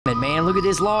man, look at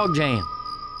this log jam.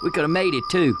 We could have made it,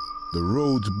 too. The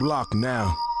road's blocked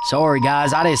now. Sorry,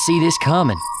 guys, I didn't see this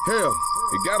coming. Hell,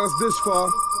 it got us this far.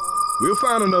 We'll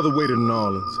find another way to New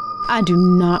Orleans. I do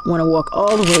not want to walk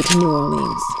all the way to New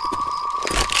Orleans.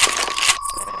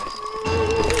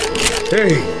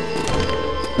 Hey,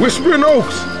 Whispering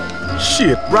Oaks.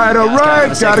 Shit, right, all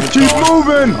right, gotta keep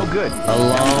moving. Oh, good.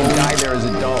 Alone. The guy there is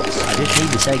adults. I just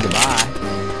need to say goodbye.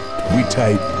 We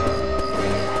tight.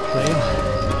 Well,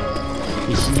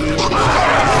 this is it.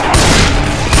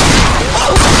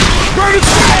 Burning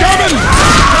shit coming!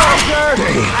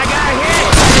 I got hit!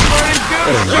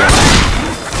 Burning goose!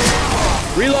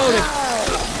 Reloading.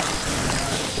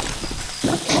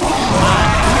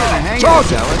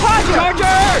 Charger!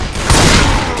 Charger!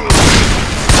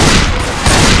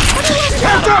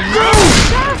 Hands up, dude!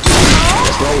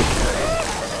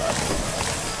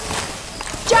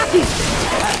 Jockey!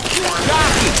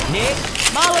 Jockey! Nick!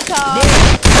 Molotov!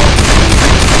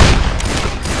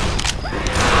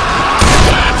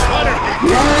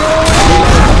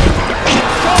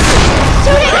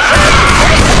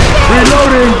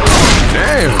 Reloading!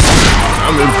 Damn!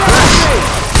 I'm impressed!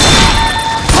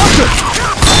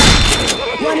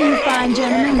 One of you fine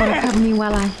gentlemen want to cover me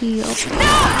while I heal?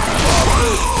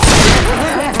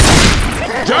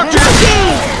 Jockey!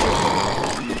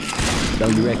 So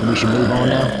you reckon we should move on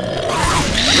now?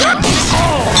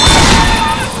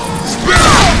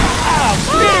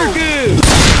 Spitter goo!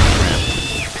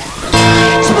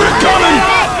 Spit coming!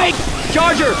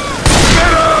 Charger!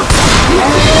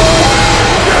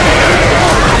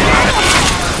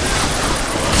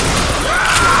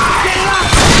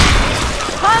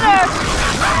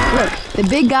 Look, the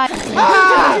big guy. You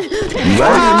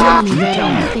ready? I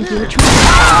think you were trying.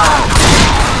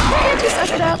 Can't you suck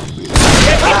it up?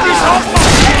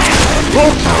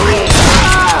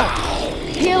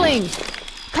 Healing.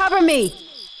 Cover me.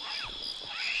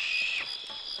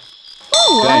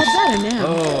 Ooh, all better now.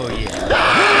 Oh, yeah.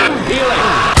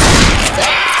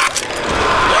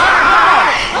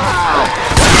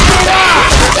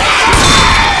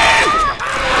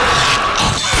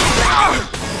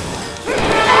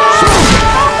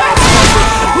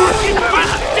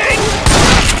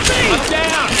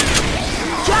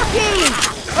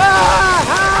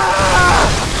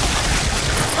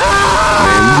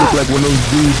 Like one of those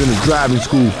dudes in a driving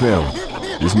school film.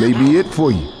 This may be it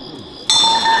for you.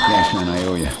 Thanks, man, I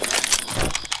owe you.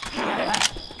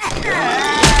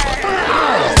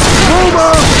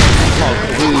 Boomer!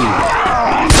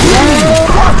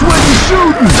 Watch when you're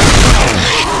shooting!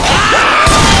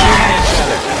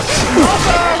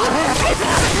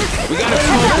 We gotta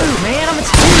move, man. I'm a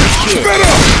shit. Spit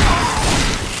up!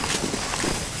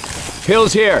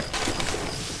 Pills here.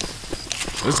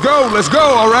 Let's go,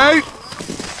 all right?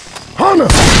 Hunter!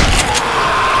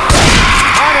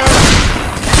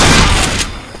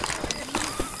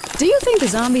 Do you think the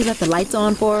zombie left the lights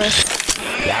on for us?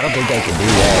 Yeah, I don't think they can do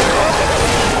that.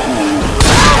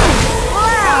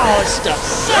 Wow, this stuff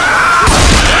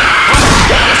sucks!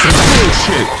 Some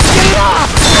bullshit!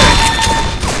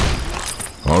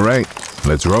 All right,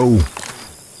 let's roll.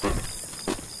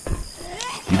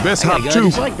 You best hop too.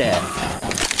 Just like that.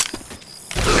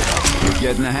 You're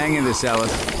getting the hang of this,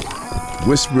 Ellis.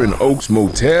 Whispering Oaks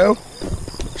Motel?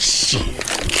 Shit,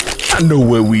 I know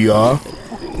where we are.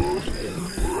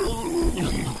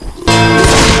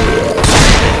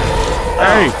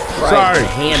 Hey, sorry.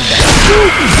 Hand back.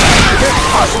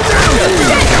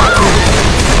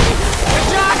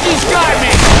 Jockey's got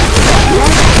me!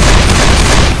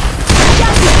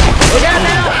 Look out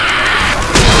now!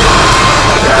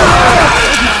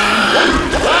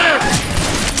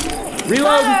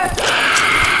 Reload!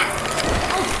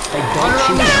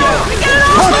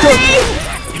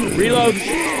 Reload!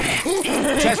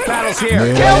 Chest paddles here.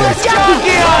 Man. Kill this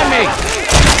jockey on me!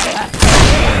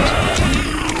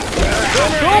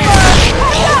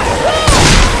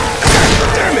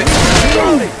 Damn it!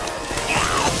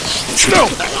 No!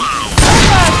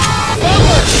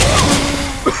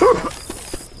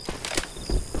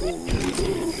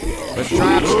 Let's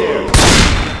try upstairs.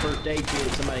 First aid kit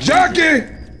if somebody... Jockey!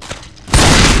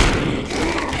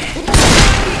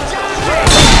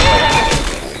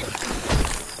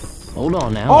 Hold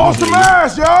on now. Awesome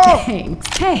ass, y'all!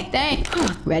 Thanks. Hey, thanks.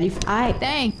 Ready for... Aye,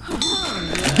 thanks.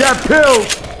 You got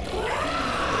pills!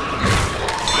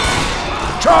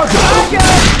 Charger!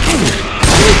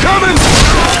 You coming!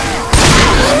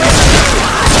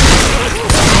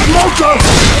 Smoker!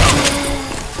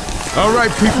 All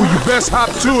right, people, you best hop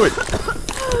to it.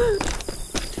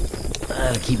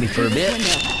 That'll keep me for a bit.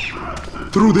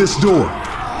 Through this door.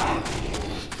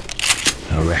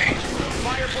 All right.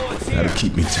 That'll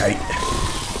keep me tight.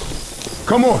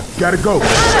 Come on, gotta go.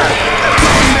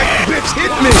 That bitch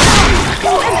hit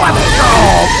me.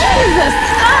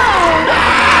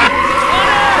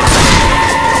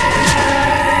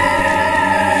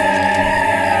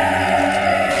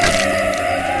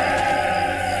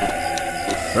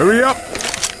 Hurry up.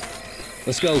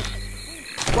 Let's go.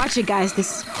 Watch it, guys.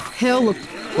 This hill look.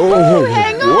 Oh,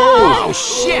 hang on! whoa. Oh,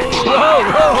 shit! Whoa,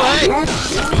 whoa,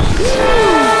 hey!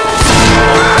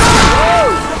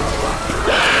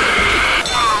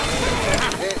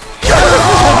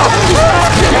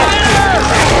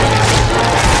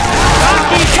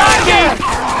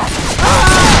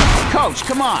 Coach,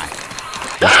 come on.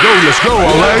 Let's go, all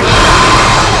right?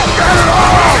 Got it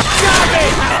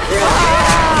all!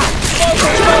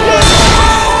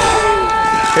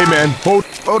 Hey, man,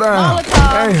 hold on.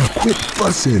 Damn, quit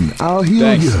fussing. I'll heal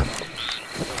Thanks. you.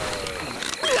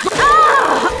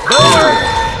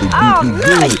 Oh,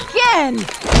 not again!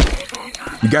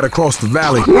 You gotta cross the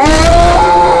valley.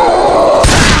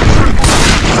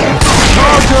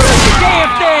 Damn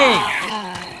thing!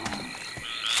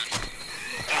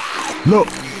 Look.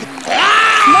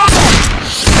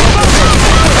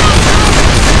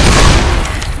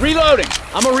 Reloading.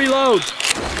 I'm a reload.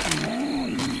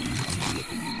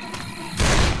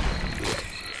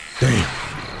 Damn.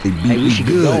 They beat Hey, we me should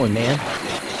good. get going, man.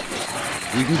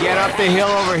 You can get up the hill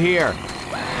over here.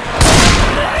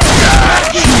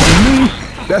 Shooting me?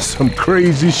 That's some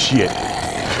crazy shit.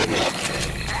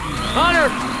 Hunter!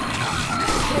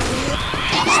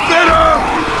 Spit up!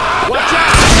 Watch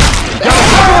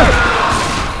out!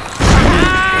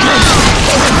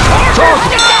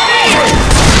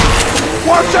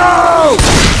 Watch out!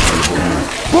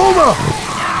 Boomer!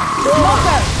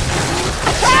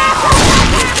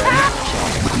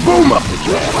 Boomer!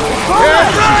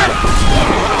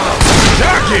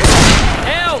 Jackie!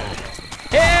 Help!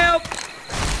 Help!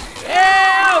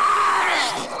 Help!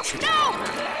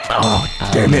 Oh,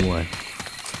 damn it. One.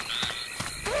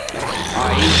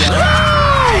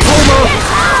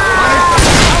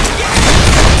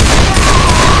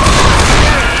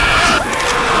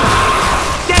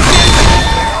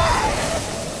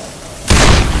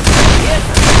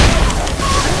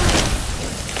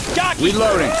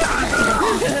 Reloading.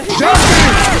 Jackie!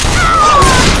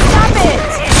 Stop it!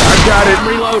 I got it.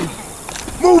 Reload.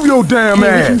 Move your damn Hey,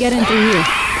 we can ass. get in through here.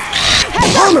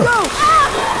 Hunter!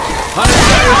 Hunter,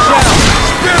 set yourself.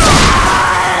 Spit up!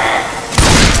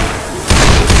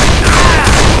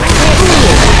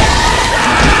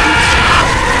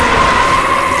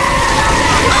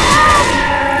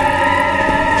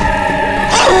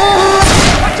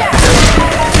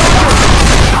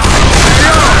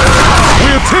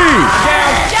 We're a team.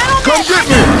 Come get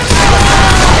me.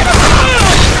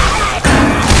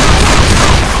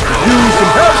 Use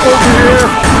some help over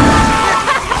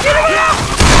here.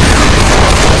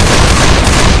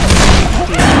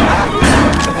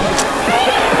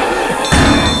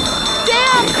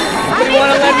 You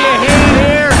want to lend me a hand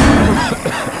here?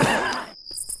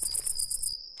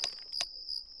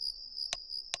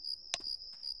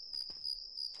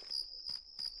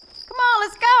 Come on,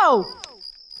 let's go!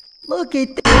 Look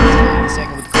at that.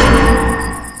 Second with the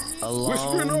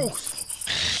Whispering alone. Oaks.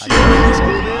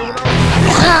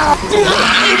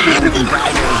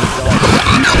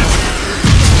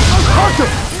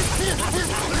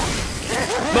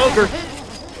 Smoker.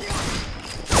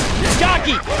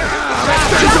 Jockey!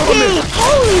 Jockey!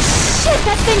 Holy shit,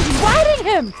 that thing's riding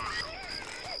him!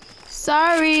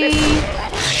 Sorry.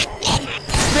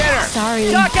 Spitter! Sorry.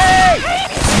 Jockey!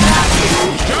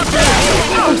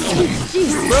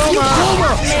 Jeez.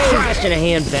 Trash in a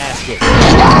handbasket.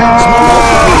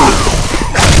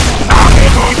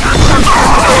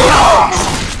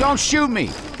 Don't shoot me!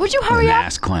 Would you hurry up?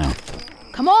 Ass clown.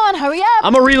 Come on, hurry up!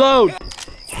 I'm a reload.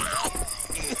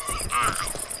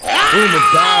 Boomer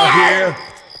down here.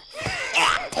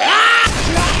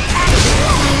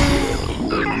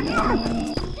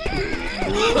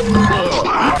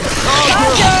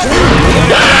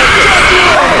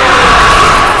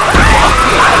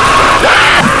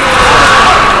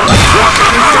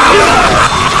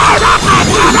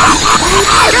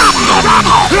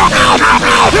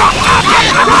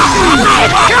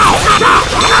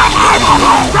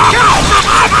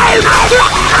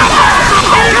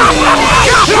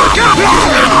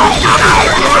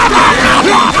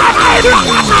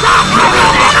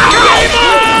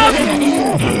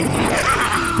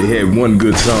 They had one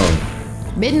good song.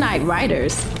 Midnight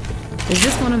Riders. Is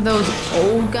this one of those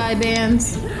old guy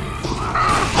bands?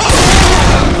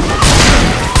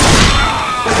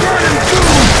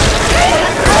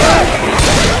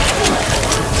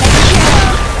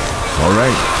 All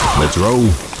right, let's roll.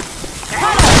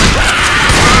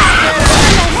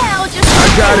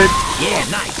 got it. Yeah,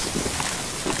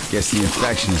 nice. Guess the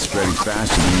infection is spreading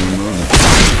faster than you're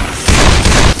moving.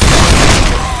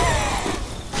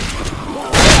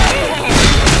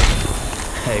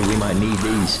 Hey, we might need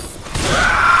these.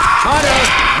 Hunter!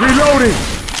 Reloading.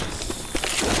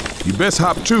 You best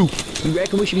hop too. You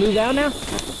reckon we should move out now?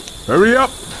 Hurry up.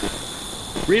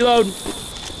 Reload.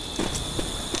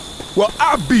 Well,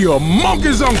 I'll be a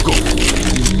monkey's uncle.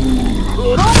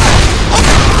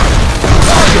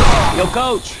 Yo,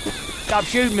 coach. Stop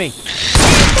shooting me.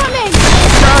 Coming!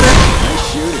 Got it.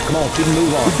 Shoot it. Come on, keep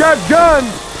move on. We got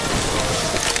guns.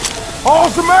 Haul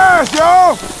some ass,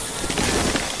 y'all.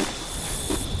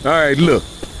 All right, look.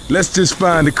 Let's just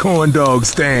find the corn dog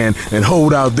stand and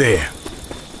hold out there.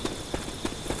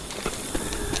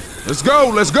 Let's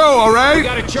go, all right? We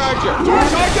got a charger.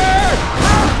 Charger!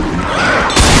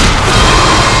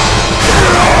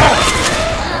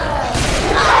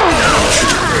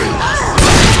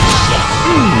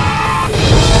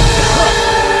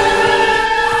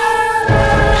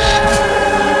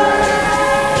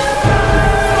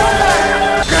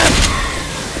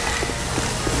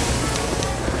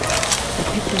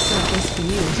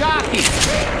 Jockey!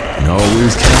 And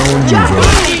always count on you, bro.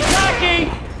 Jockey!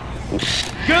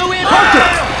 Go in!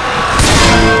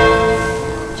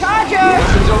 Charger!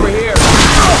 Weapons over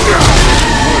here.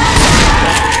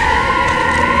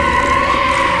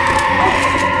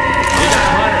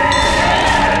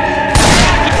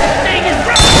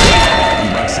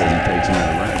 Buck said he paid too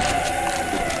much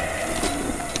rent.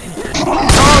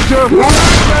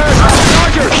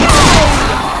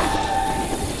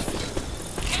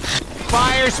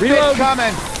 Fire spit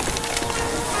coming.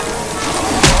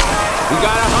 We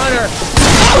got a hunter.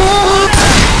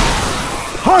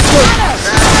 Hunter!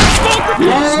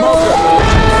 Smoker.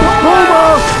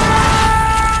 Boomer!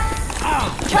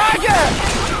 Charger!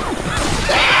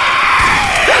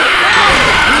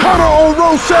 Hunter on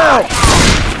Rochelle!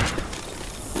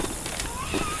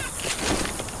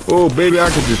 Oh, baby, I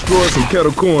could destroy some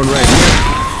kettle corn right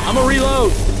now. I'm a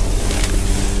reload.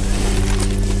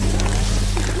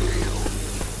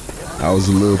 I was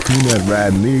a little peanut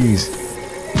riding these.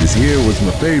 This here was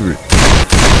my favorite.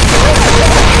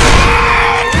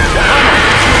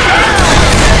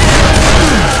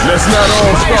 Let's not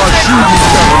all start shooting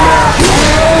each other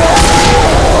now.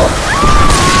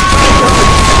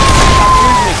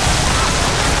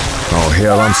 Oh,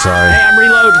 hell, I'm sorry. Hey, I'm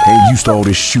reloading. Ain't used to all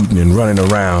this shooting and running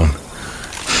around.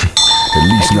 At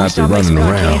least not the running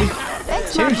around.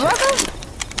 Thanks, my brother.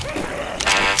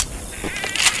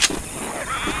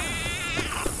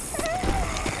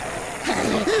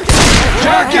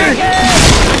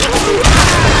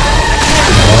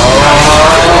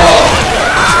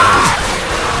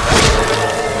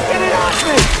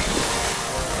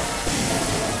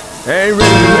 I ain't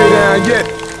ready to lay down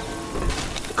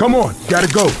yet. Come on, gotta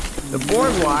go. The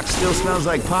boardwalk still smells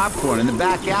like popcorn, and the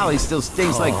back alley still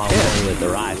stinks like Oh, piss. with the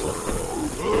rifle.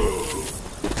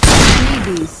 I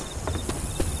need these.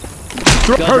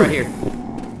 Guns Hurry. right here.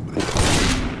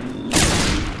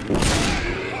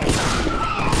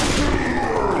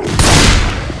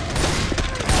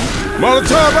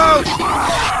 Molotov out!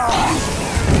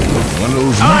 One of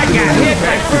those I got hit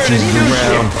by bitches furnace.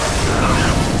 around.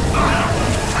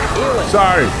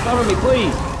 Sorry, Cover me,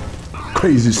 please.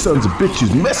 crazy sons of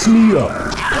bitches mess me up.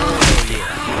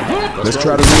 Let's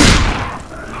try to read.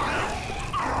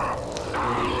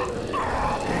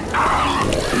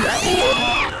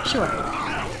 Sure.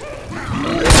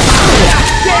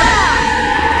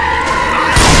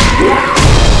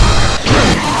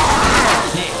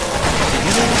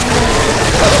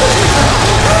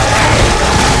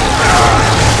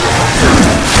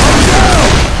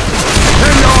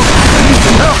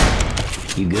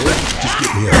 You good? Just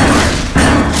get me out.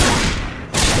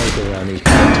 Smoke around these.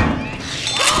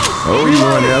 Oh, you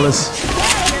want Ellis?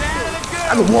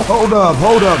 Hold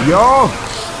up, y'all.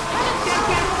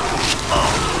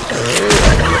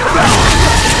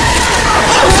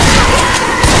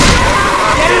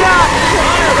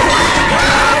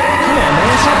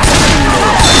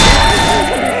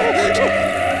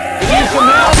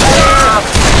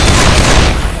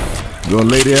 You gonna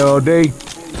lay there all day?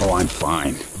 Oh, I'm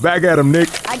fine. Back at him, Nick.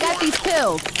 I got these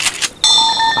pills.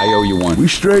 I owe you one. We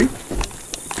straight?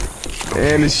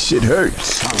 Man, this shit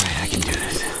hurts. All right, I can do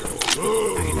this.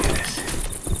 I can do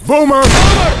this. Boomer!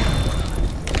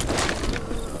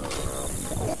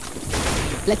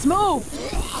 Let's move.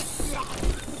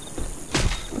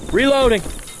 Reloading.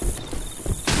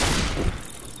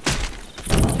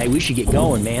 Hey, we should get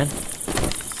going, man.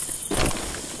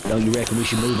 Don't you reckon we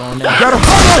should move on now? Got a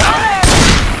hunter!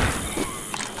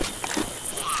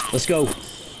 Let's go.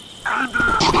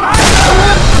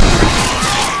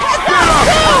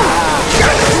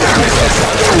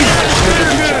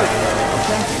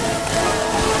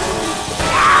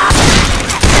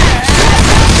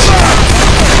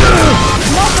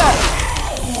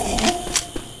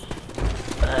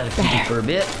 For a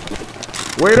bit.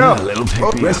 Wait up!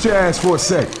 Rest your ass for a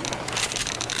sec.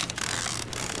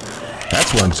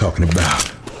 That's what I'm talking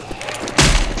about.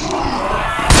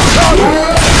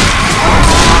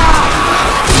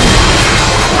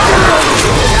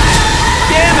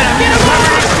 Damn it,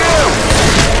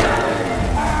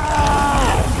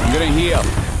 I'm gonna heal.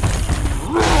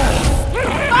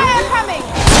 Fire coming!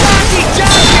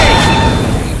 Jockey!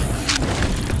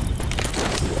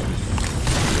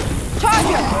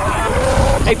 Charger!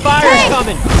 Hey, fire's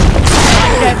coming!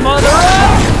 Light that mother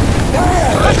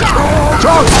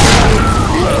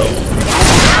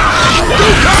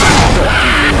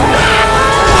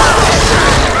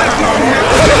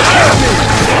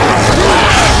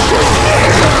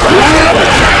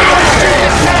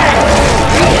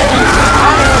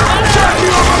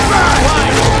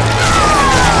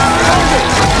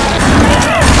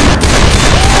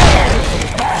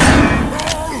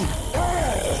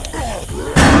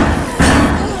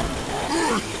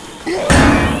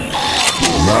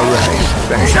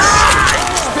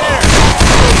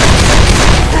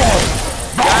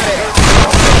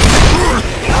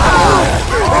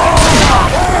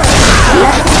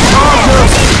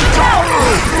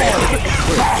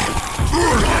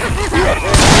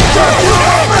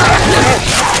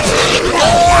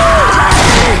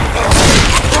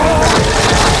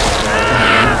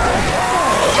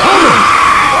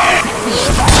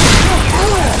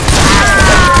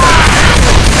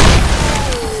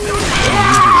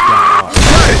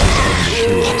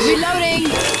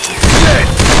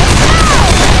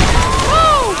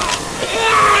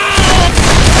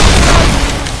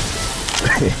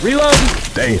Reloading!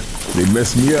 Damn, they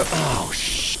messed me up. Oh,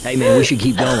 shit. Hey, man, we should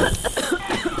keep going.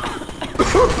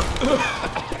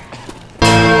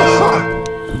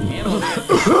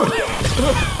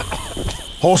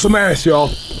 Haul some ass, y'all.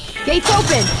 Gates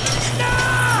open!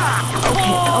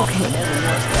 Okay.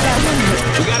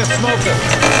 We got a smoker.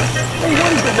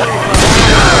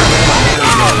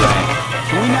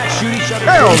 Can we not shoot each other?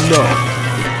 Hell no!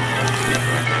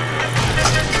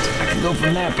 Go for a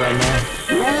nap right now.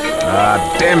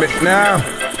 Ah, damn it now.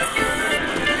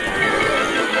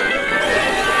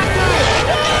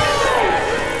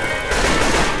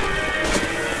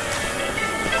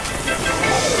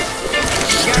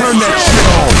 Turn that shit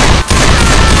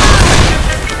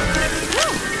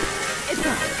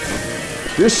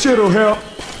on. This shit'll help.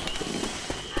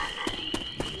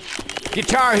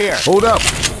 Guitar here. Hold up.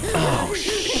 Oh,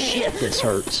 shit, this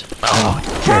hurts. Oh,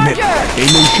 damn it.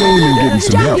 Ain't no shame in getting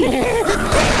some help.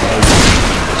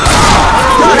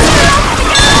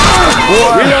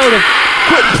 Boy, Reloading.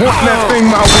 quit pointing that thing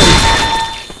my way.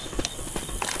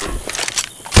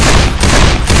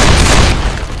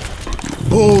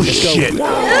 Bullshit.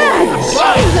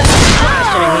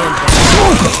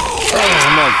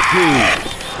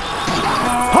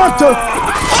 Hunter!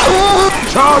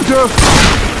 Charger!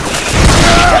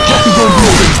 You're gonna do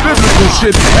some biblical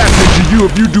shit happening to you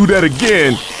if you do that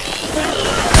again.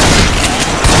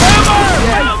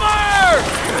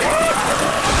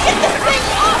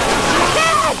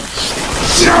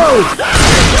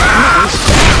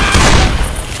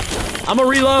 I'm a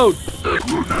reload.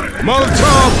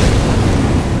 Molotov!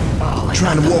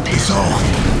 Trying to walk this off.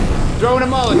 Throwing a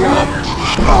Molotov.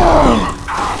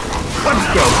 Let's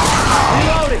go.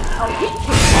 Reloading.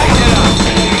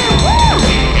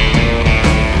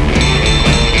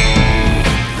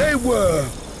 They were,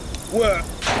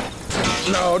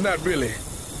 no, not really.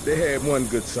 They had one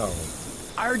good song.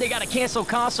 I heard they got to cancel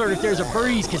concert if there's a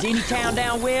breeze, because any town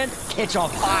downwind, catch on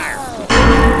fire.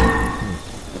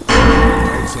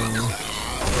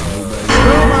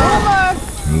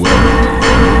 Well,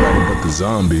 nobody but the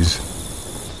zombies.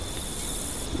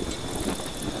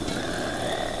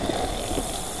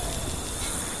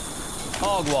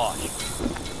 Hogwash.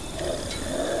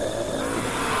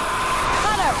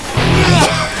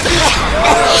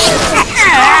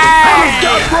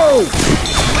 Got road!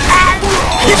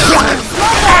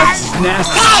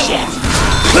 Nasty shit.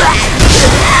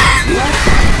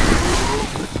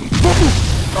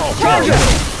 Oh, Charger!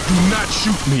 Do not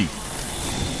shoot me.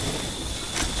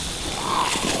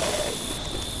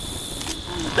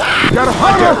 Got a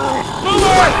hunter!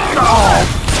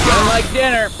 Feeling like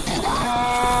dinner.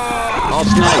 All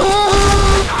snipe.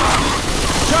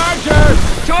 Charger!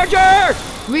 Charger!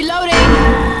 Reloading!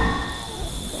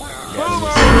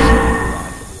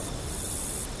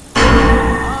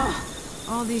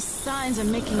 All these signs are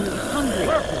making me hungry.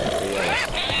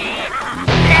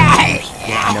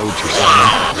 Yeah, I know what you're saying.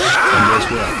 And guess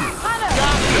what?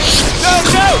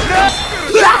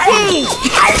 Jockey!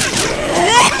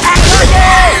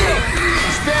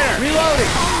 Spinner!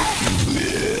 Reloading!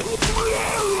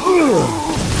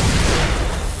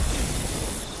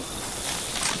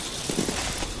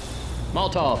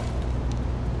 Molotov.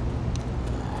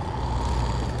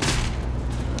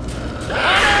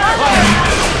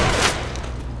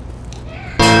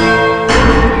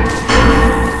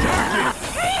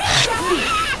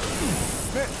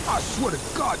 I swear to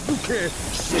God, you can't.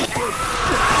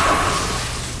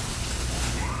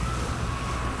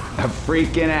 A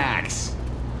freaking axe.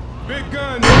 Big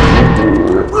gun.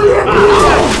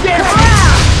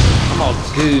 Oh,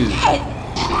 dude.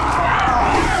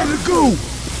 Let's go.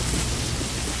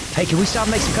 Hey, can we stop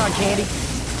and make some cotton candy?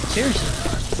 Seriously.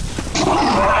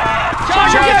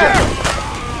 Charger!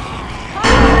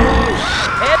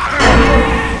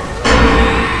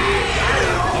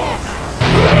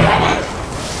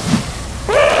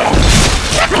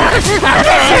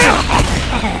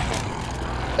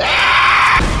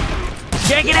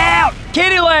 Check it out!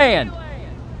 Kittyland!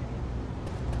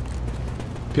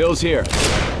 Pills here.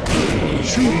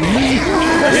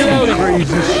 Reloading.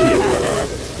 Crazy shit.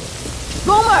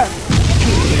 Boomer!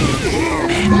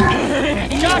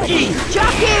 Jockey!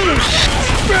 Jockey!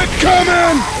 They're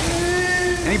coming.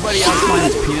 Anybody else find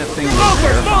this peanut thing a little Smoker!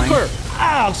 terrifying? Smoker!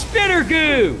 Ow! Spinner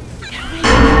goo!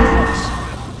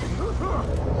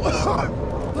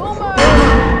 Boomer!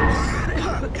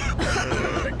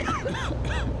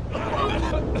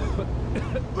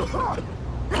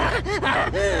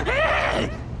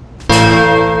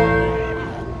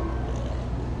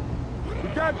 We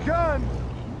got guns.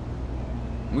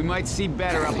 We might see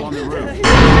better up on the roof.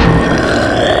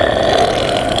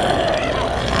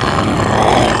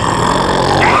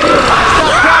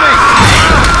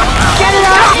 Get it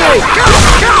off me!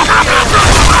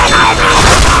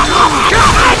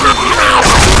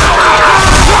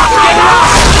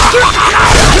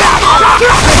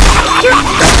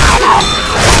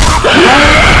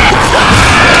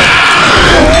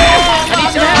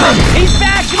 He's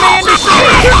back, Commander!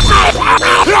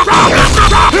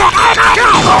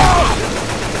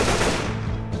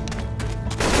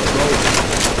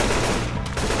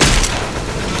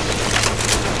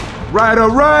 Right, all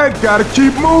right. Gotta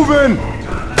keep moving.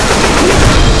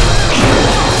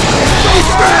 Don't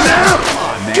stand there.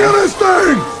 Kill this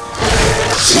thing.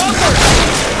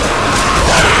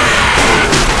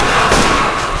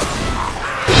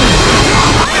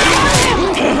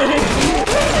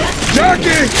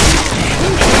 Jockey!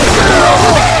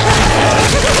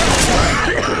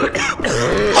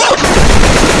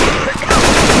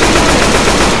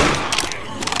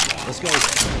 Let's go.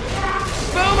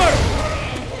 Boomer!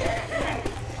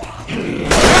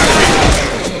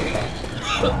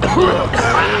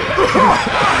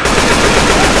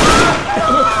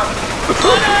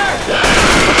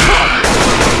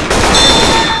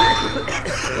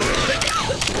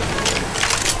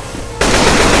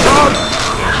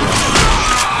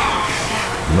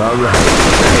 All right.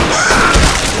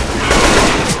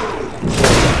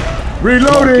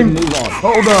 Reloading. Move on.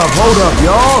 Hold up,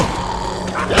 y'all.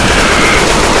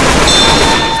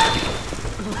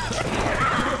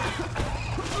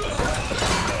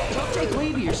 Take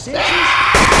leave of your senses.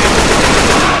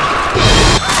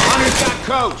 Hunter's got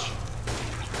coach!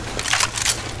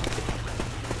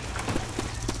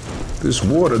 This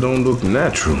water don't look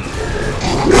natural.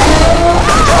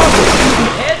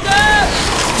 Heads up!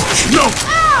 No.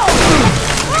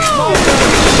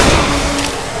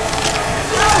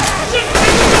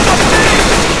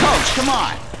 Coach, come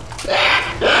on.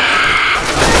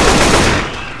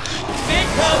 Big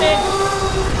coming!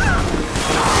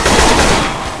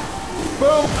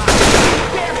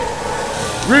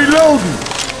 Reloading.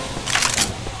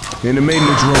 In the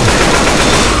maintenance room.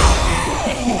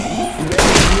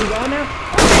 Move on now?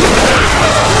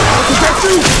 Is that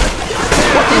you?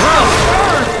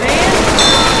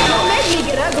 Don't make me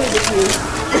get ugly with you.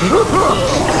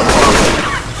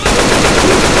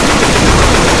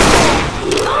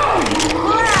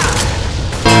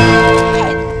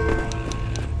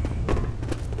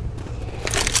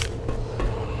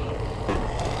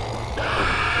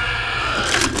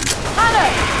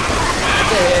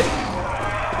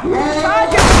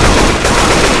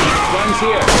 Guns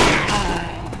here.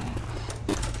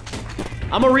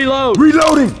 I'm gonna reload.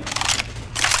 Reloading.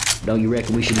 Don't you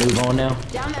reckon we should move on now?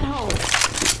 Down that hole.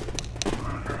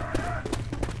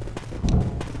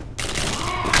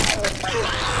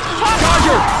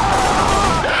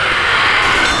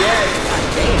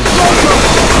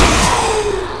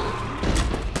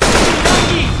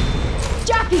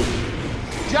 Jockey!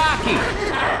 Jockey! Jockey!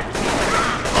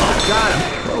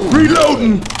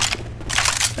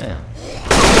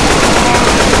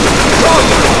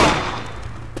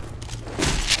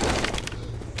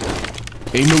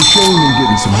 Ain't no shame in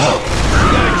getting some help.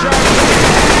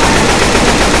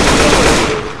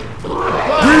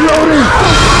 Reloading!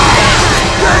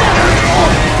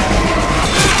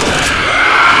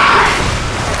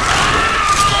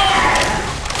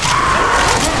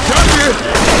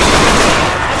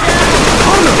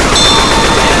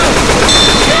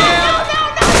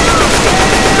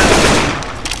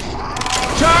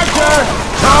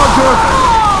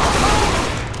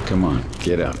 Come on,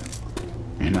 get up.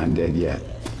 You're not dead yet.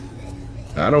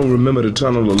 I don't remember the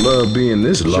tunnel of love being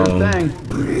this long. Sure thing.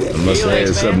 I must have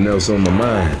had something else on my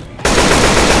mind.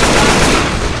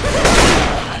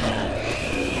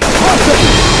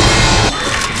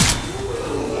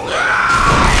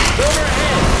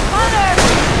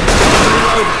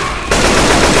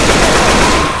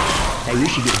 Hey, we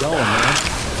should get going, man.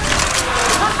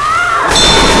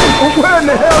 Where in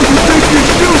the hell you think you're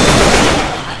shooting?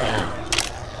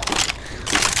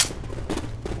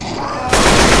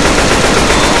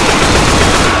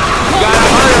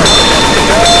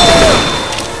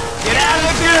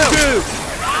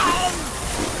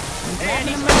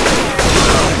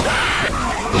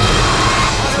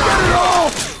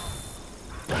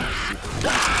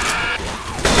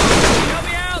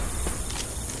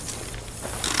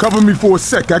 Cover me for a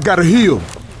sec, I gotta heal.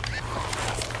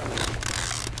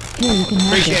 Here, you can have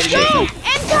Appreciate this. it.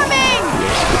 Hey, Incoming!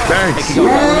 Thanks. go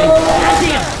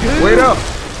Wait up.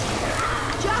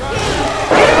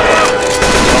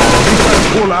 We gotta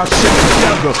pull our shit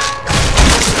together.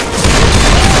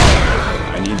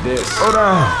 I need this. Hold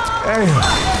on. Damn.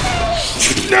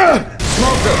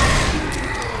 Smoker!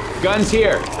 Guns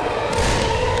here.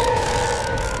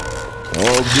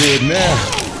 All good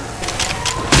now.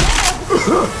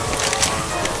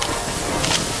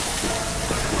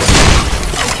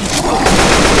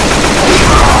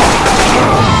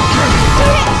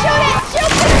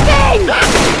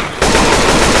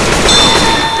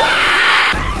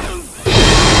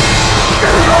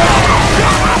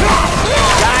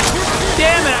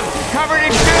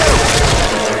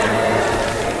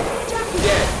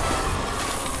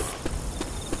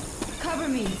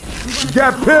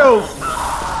 Got pills!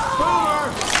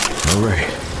 All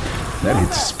right, that hit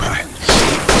the spot.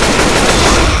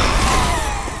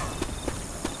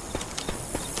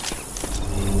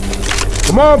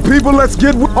 Come on, people, let's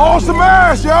get all some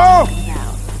ass, y'all!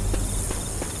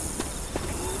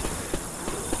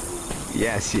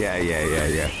 Yes, yeah.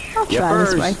 I'll try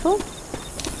this rifle.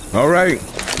 All right,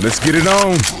 let's get it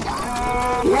on.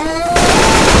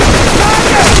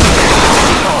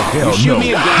 Oh, hell Shoot no.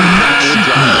 me again.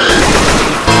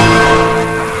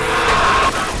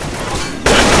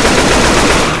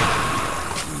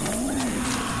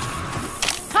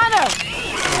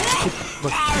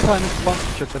 Bak bir tane bant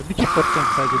tutacaklar. Bir kit bakacağım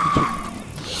sadece. Bir kit.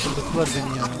 Çıldırttılar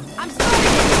beni ya.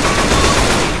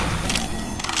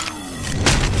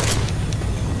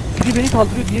 Biri beni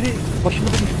kaldırıyor, diğeri başında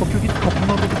durmuş bakıyor. Git kapının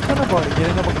orada dursana bari.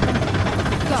 Gelene baksana.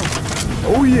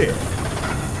 Oh yeah.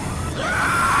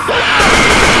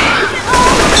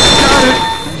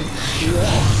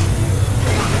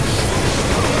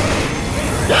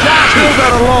 Kill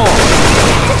that alarm.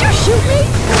 Did you shoot me?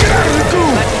 Get out of the goo.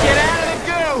 Let's get out of the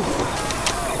goo!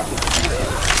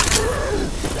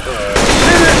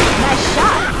 Nice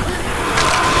shot.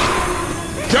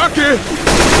 Jockey.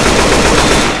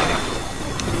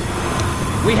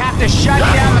 We have to shut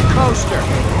down the coaster.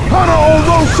 Hunter on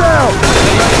low sound.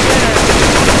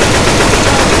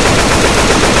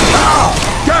 Ah,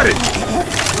 got it.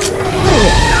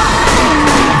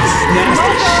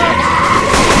 Nasty shit.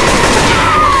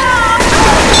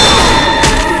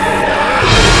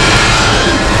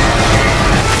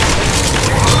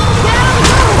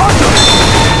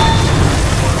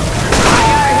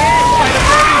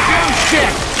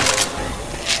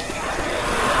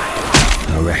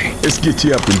 Let's get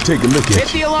you up and take a look at Hit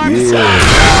the alarm you. sign.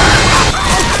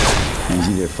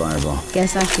 Easy there, Fireball.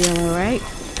 Guess I feel alright.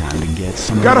 Time to get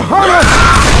some. Got a hunter!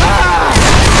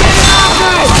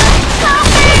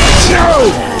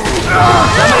 Joe!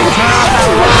 Somebody turn off that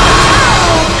light.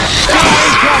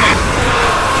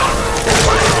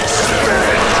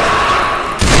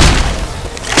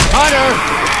 Hunter!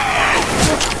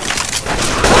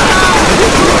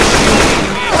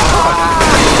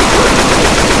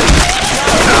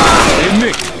 Hey,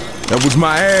 Nick, that was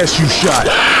my ass you shot.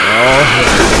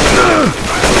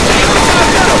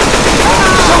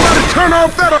 Somebody turn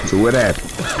off that. So what happened?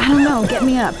 I don't know. Get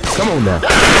me up. Come on now.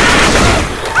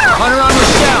 Hunter on the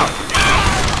shelf.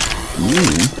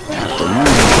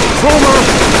 Homer!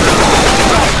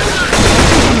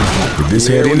 If this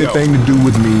had anything to do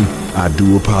with me, I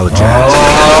do apologize.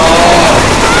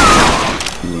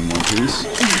 You in one piece?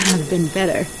 been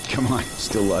better. Come on,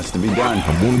 still lots to be done.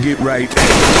 I'm gonna get right.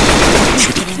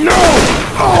 No!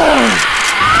 Oh!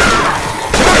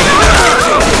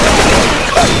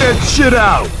 Cut that shit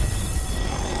out!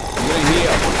 I'm gonna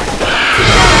heal.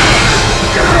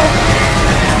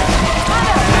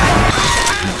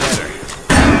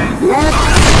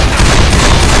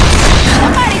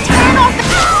 Somebody turn off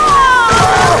the...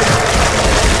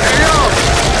 Hey yo!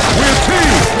 We're a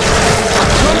team!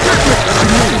 Come get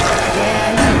me!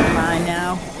 Yeah, you're fine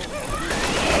now.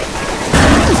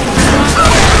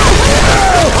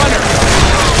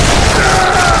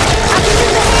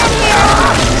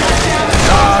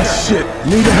 Ah, shit!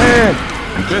 Need a hand!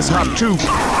 Let's hop too.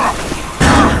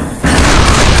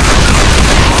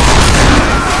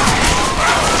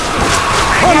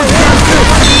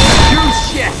 You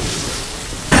shit!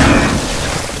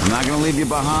 I'm not gonna leave you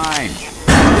behind.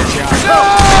 Get you out. No!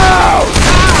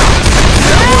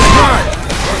 That was mine!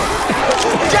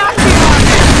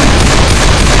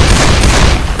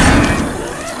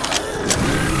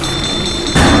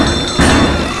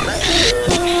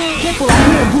 Careful, I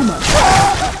hear a boomer.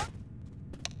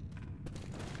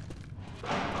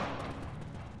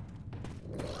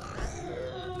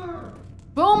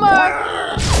 Boomer!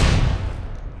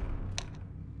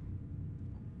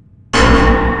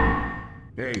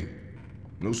 Hey,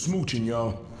 no smooching,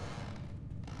 y'all.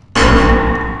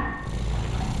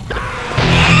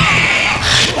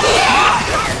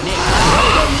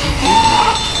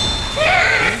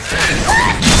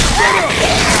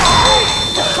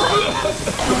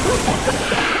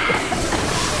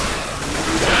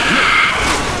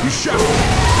 You shot me.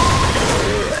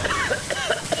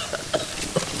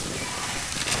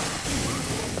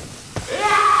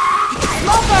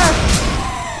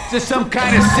 Is this some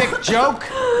kind of sick joke?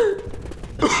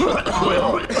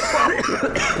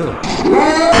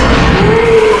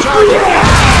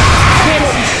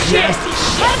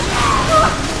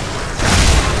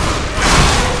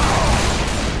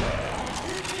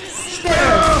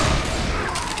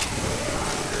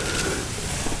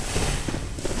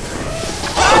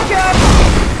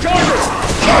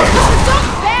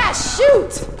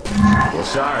 Shoot! Well,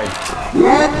 sorry.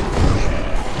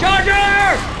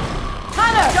 Charger!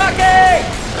 Hunter! Jockey!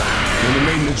 In the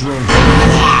maintenance room.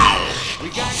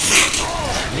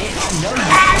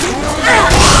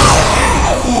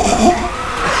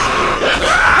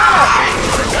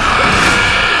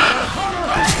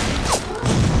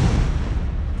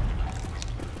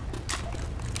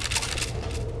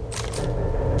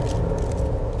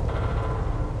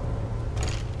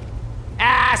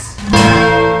 Ass!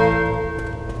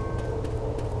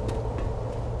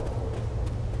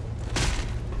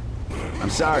 I'm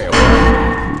sorry.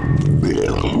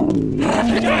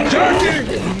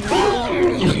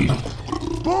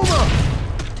 Boomer!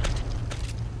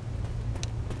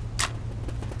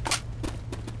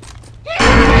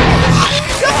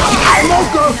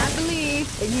 Smoker! I believe.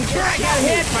 I got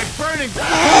hit by burning. Get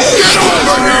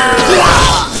over here!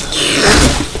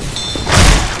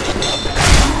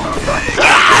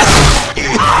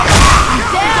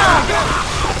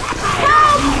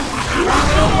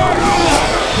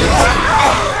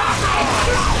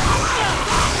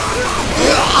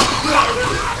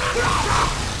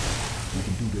 We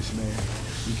can do this, man.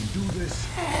 We can do this.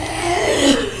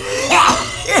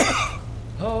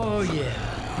 Oh yeah.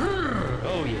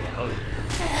 Oh yeah. Oh yeah.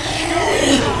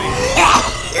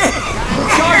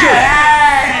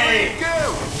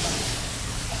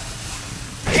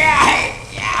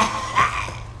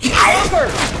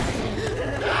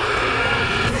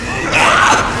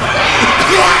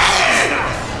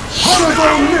 Hunter's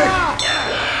on Nick!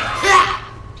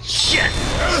 Shit!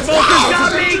 Smoker's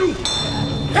got me!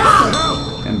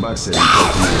 $10 said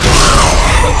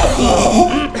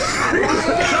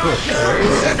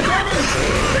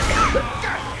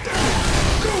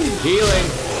healing.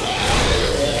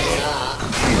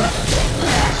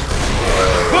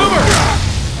 Boomer!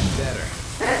 Better.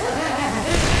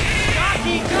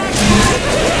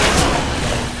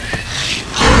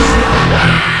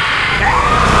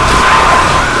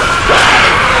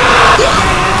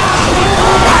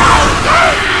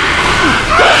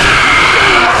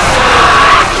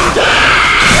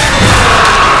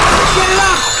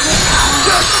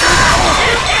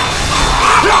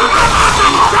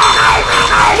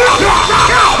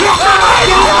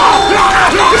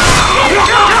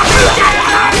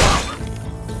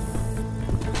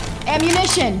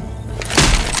 Ammunition!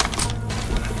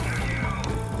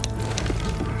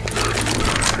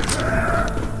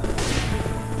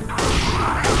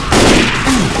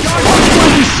 What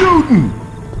are you shooting?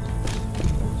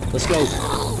 Let's go.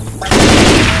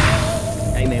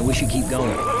 Hey man, we should keep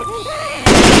going.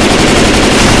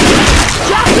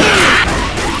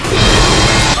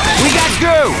 do?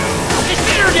 It's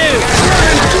Peter, dude!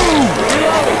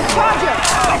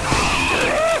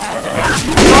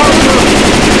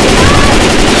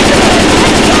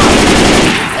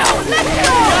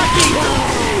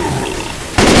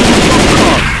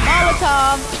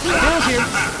 Molotov. Bill's here.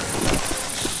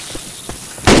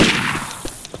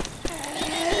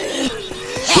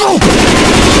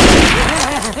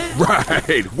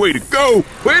 Right, way to go,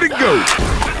 way to go.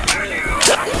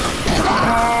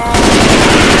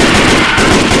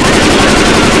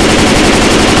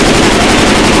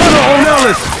 Hunter on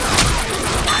Ellis.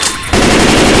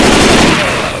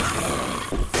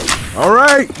 All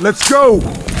right, let's go.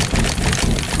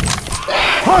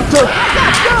 Hunter.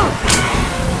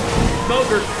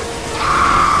 Smoker.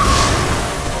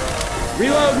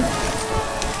 Reload.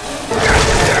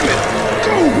 Damn it,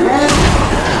 go.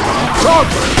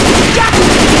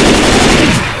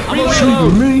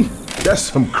 Shooting me? That's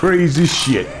some crazy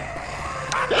shit.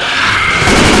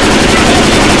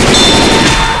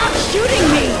 Shooting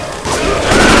me.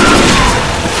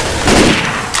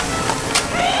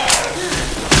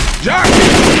 Jockey!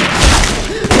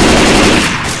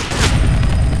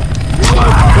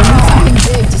 Something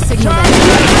big to signal that.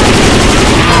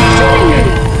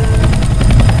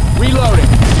 Reloading.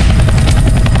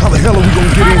 How the hell are we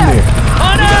gonna get in there?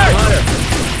 Hunter!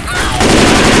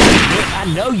 I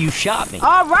know you shot me.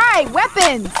 All right,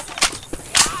 weapons.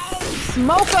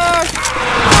 Smoker.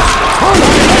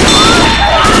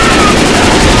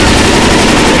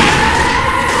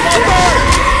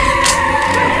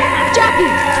 Jockey.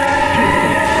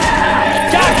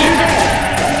 Jockey!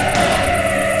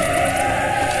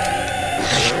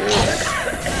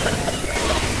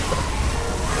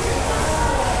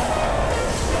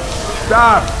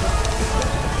 Stop!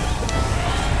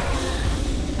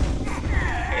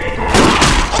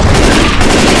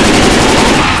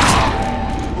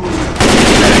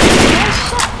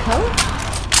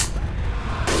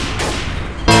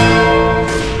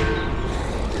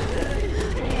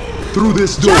 Through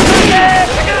this door.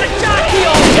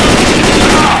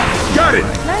 Got it!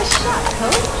 Nice shot,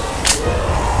 Coach.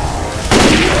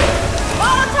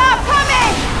 Molotov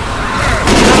coming!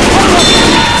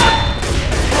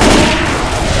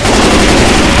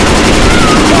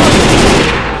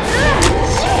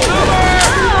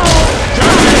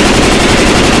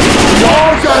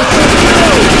 Y'all gotta sit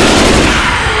still!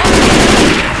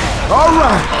 All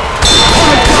right!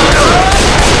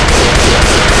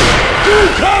 You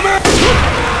coming?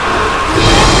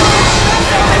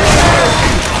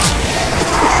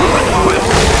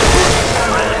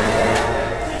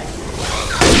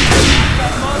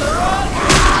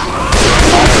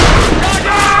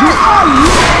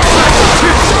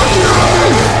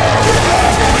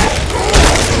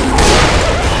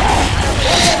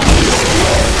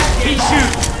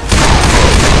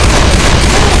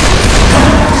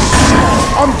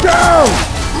 I'm down!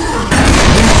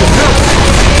 Need some help!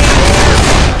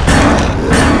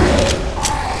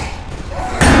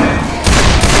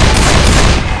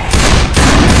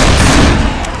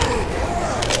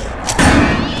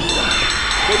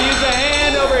 Could use a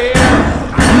hand over here.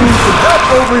 Need some help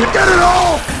over here! Get it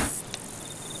off!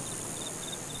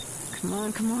 Come on,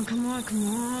 come on, come on, come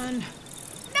on.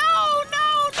 No!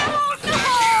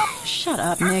 Shut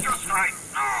up, Nick.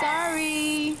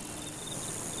 Sorry.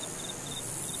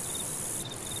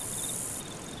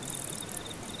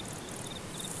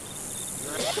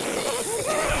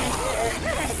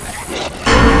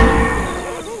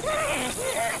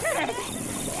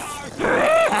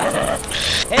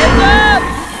 Heads up!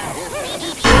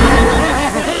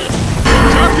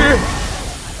 Jockey!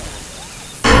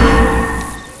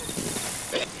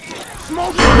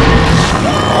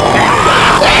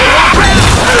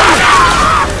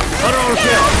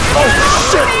 Oh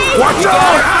shit! Watch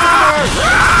out!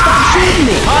 Stop shooting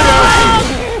me!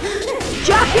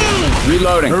 Jockey!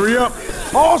 Reloading. Hurry up!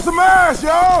 Haul some ass,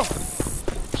 y'all!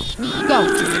 Go.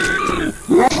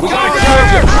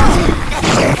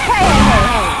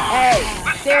 Hey!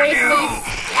 Seriously?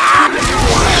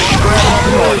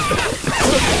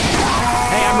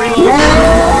 Hey, I'm reloading.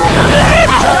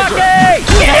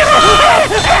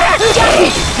 Jockey!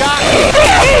 Jockey!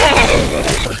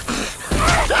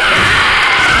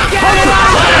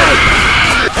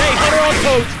 Hey, Hunter on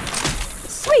coach!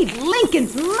 Sweet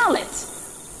Lincoln's mullet.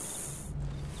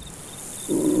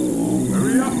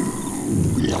 Hurry up!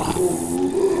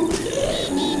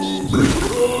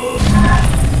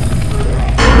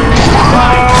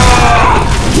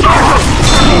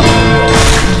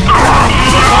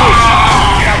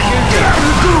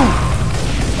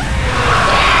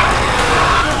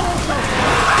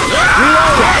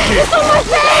 It's on my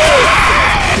face!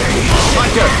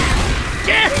 Hunter!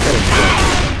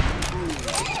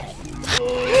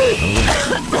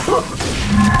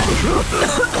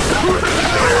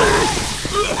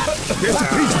 There's a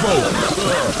peach bowl.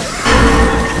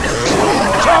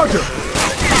 Charger.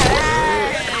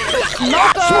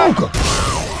 Smoker.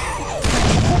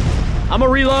 I'ma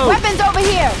reload. Weapons over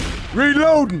here!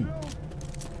 Reloading.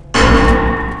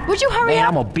 Would you hurry Man, up?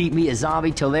 I'm gonna beat me a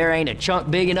zombie till there ain't a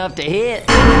chunk big enough to hit.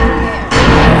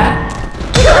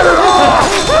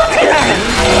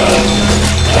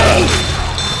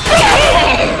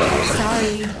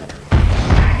 Sorry.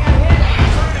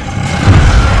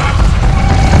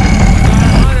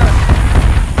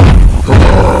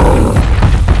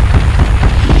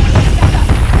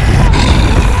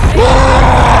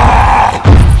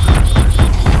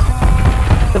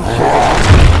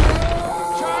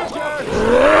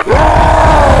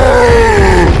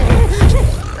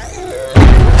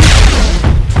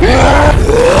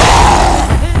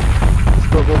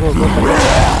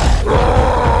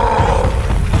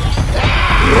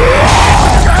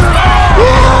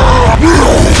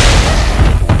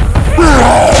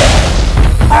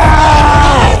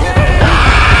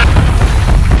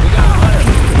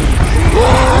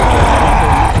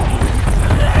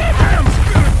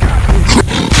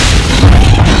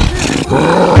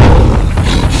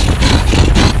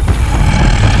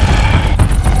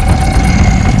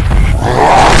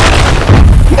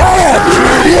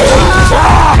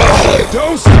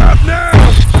 Don't stop now!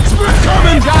 Spit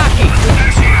coming! Jockey!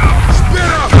 Spit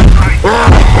up!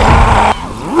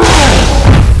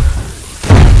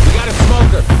 We got a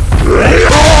smoker.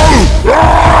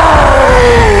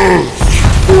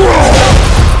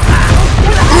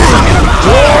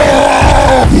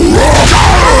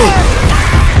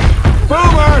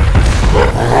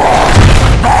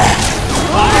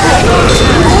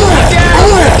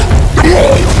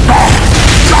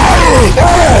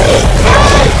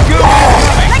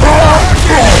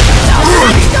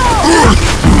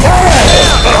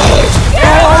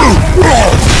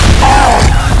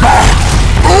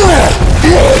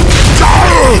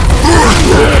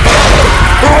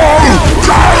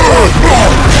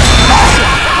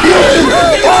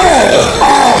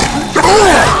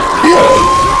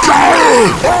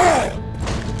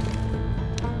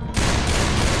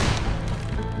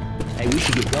 Hey, we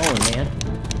should get going, man.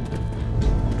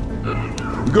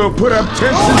 You gonna put up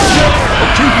tents and shit or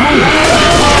keep moving?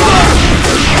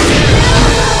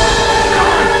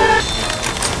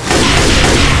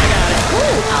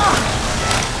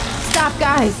 Stop,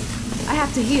 guys. I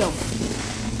have to heal.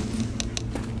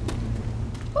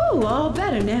 Ooh, all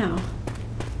better now.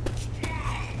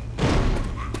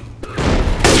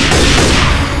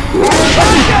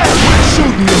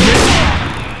 Shooting you, man.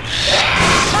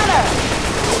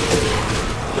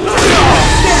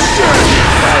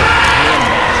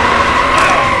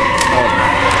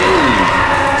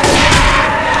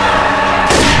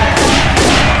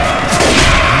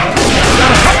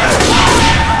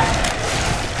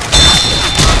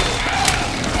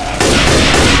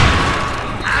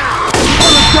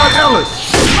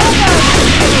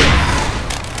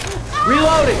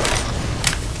 Reloading!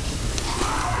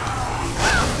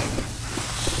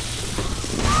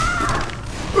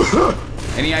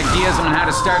 Any ideas on how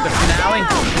to start the finale?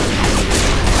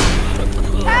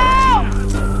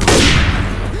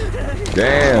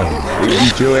 Damn, they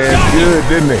beat your ass good,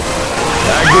 didn't they?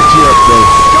 I'll get you up though.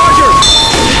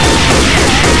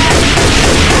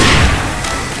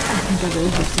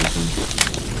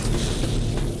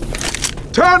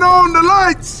 Turn on the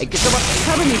lights! Hey, get someone.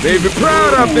 Cover me. They be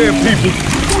proud out there, people.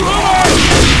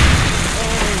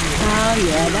 Oh,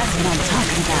 yeah, that's what I'm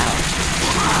talking about.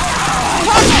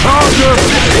 Charger!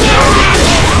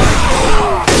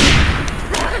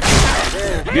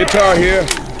 Guitar here.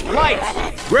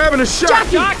 Lights! Grabbing a shot.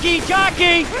 Jockey!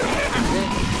 Jockey!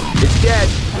 It's dead.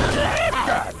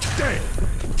 God damn.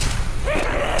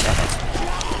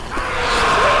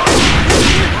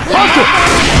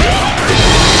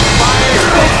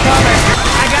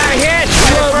 I got a hit.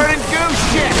 Burning goose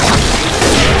shit.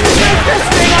 Get this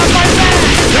thing off my back.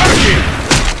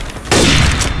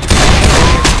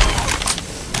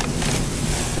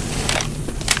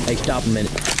 Hey, stop a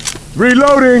minute.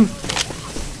 Reloading.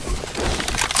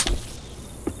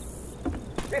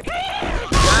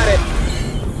 Got it.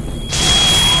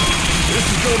 This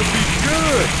is gonna be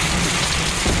good.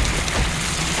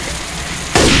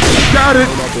 Got it.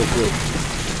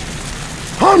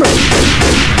 Hunter.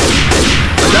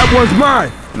 That one's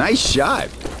mine. Nice shot.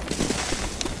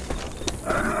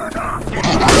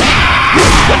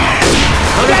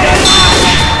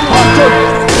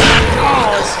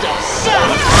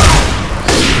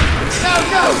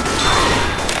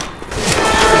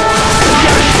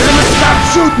 Damn it, stop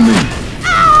shooting me.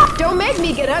 Don't make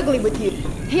me get ugly. ugly with you.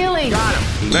 Healing.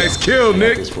 Nice kill,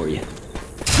 Nick. This for you.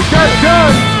 We got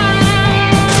guns.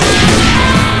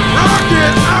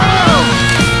 Rocket out!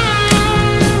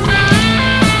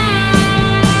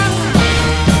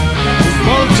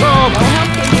 Molotov. No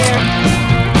help in here.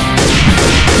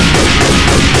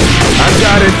 I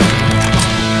got it.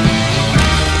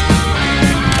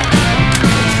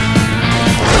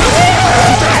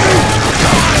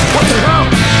 What the hell?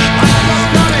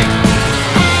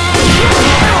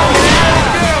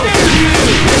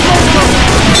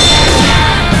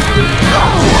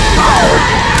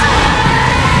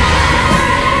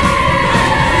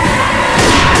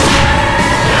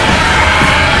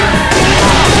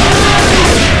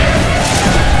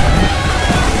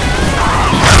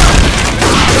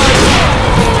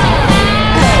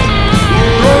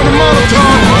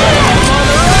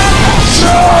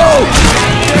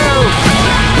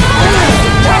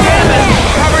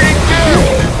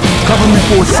 Cover me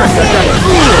for a second, I got it.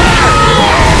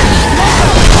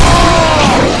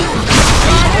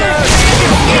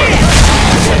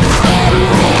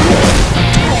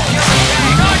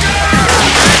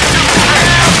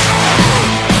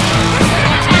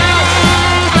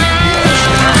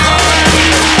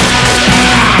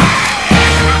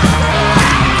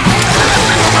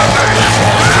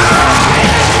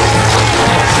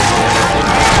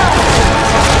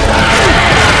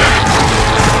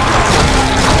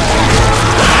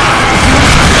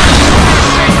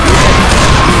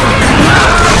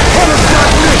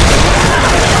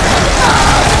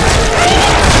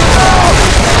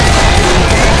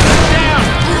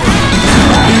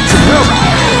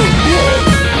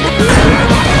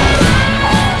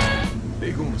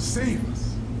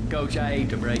 Coach, I hate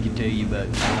to break it to you, but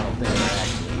I don't think they're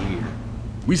actually here.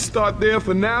 We start their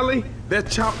finale,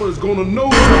 that chopper is gonna know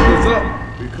something's up.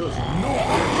 Because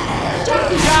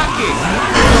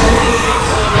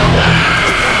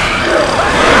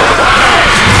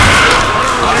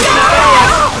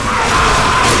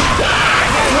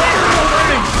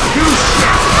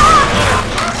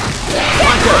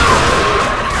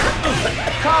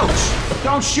Coach,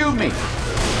 don't shoot me.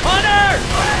 Hunter!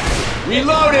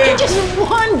 Reloading. Just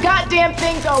one goddamn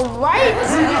thing go right.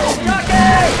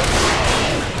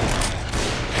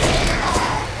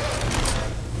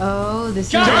 Oh, this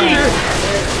is Jockey!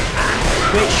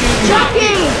 Quit shooting.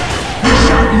 Jockey! you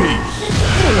shot me.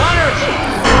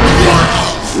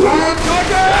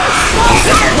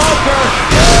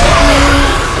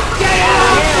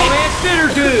 Bitter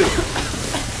dude!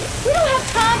 We don't have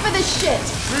time for this shit.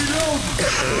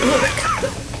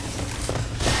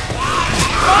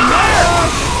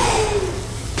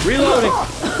 Reloading!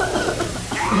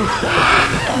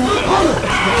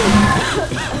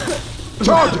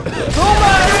 Charger!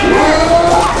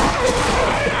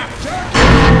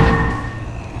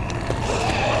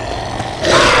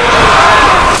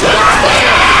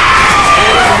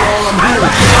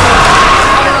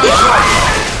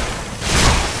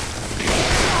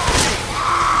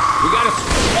 We gotta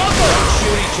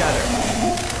shoot each other.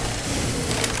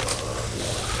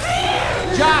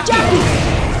 Jockey!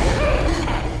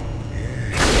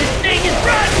 This thing is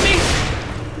running me!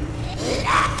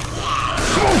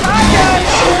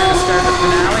 Start the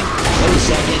finale. Wait a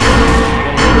second.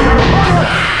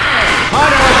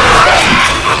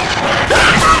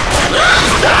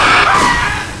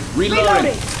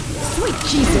 Reloading. Sweet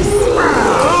Jesus.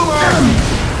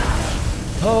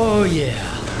 Oh yeah.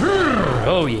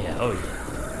 Oh yeah, oh yeah.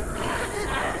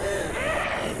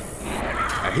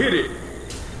 I hit it.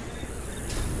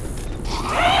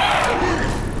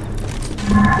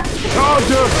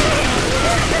 Charger!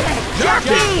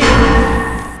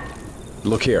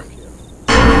 Look here.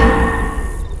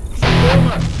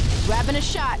 Grabbing a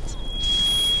shot.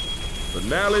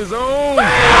 Finale's on!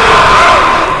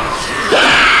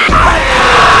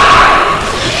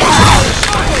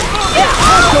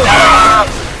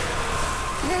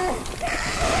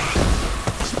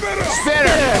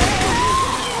 Spinner!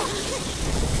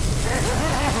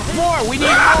 More! We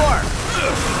need more!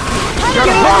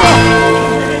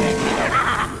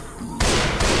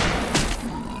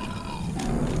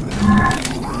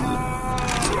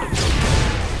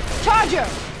 Charger!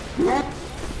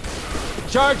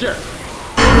 Charger!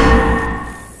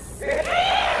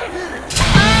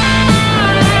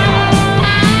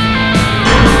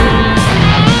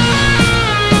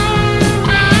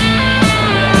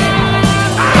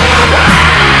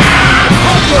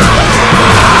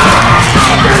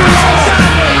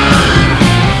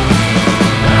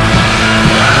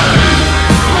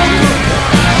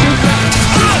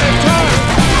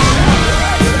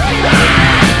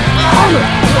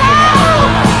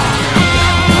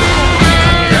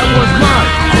 That was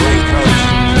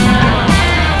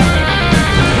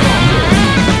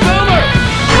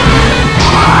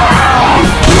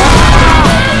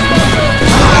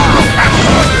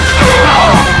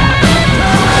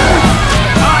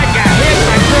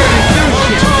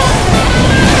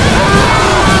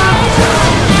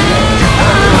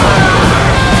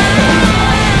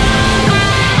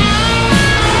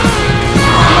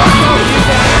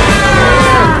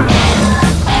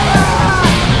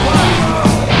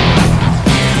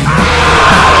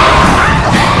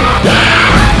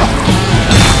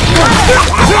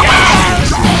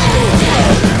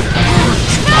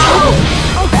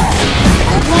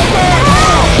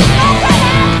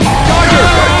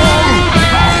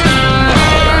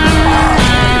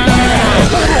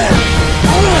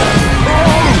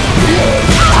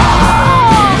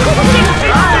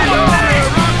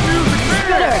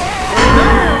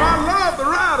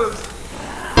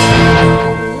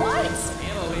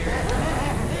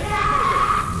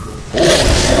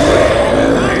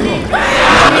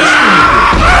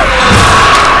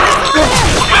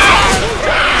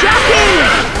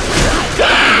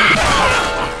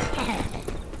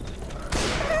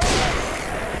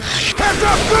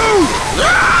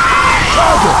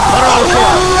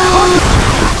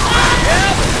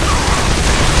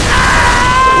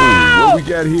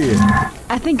got here?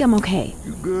 I think I'm okay.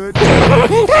 You good? Help!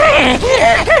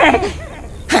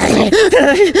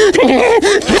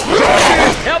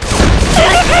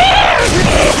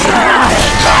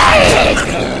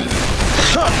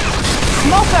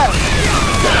 Smoker!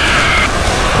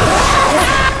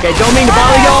 Okay, don't mean to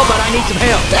bother y'all, but I need some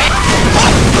help.